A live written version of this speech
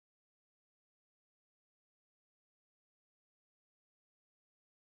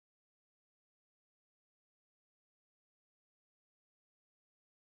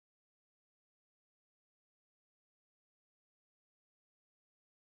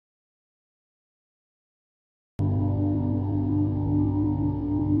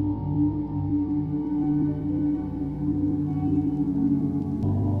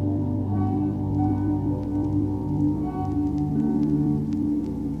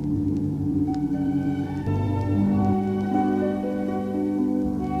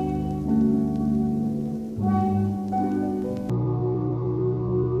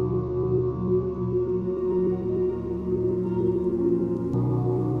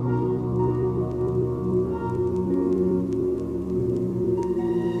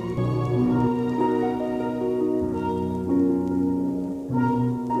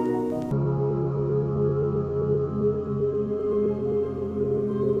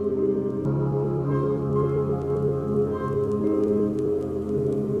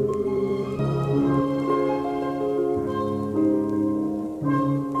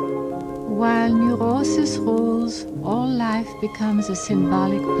becomes a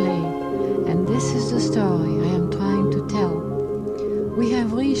symbolic play, and this is the story I am trying to tell. We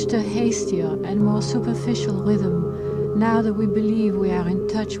have reached a hastier and more superficial rhythm now that we believe we are in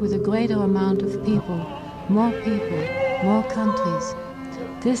touch with a greater amount of people, more countries.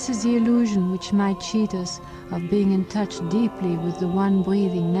 This is the illusion which might cheat us of being in touch deeply with the one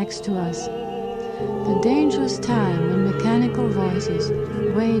breathing next to us. The dangerous time when mechanical voices,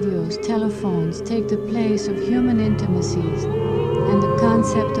 radios, telephones take the place of human intimacies, and the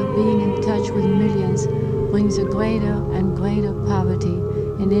concept of being in touch with millions brings a greater and greater poverty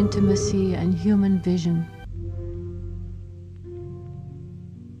in intimacy and human vision.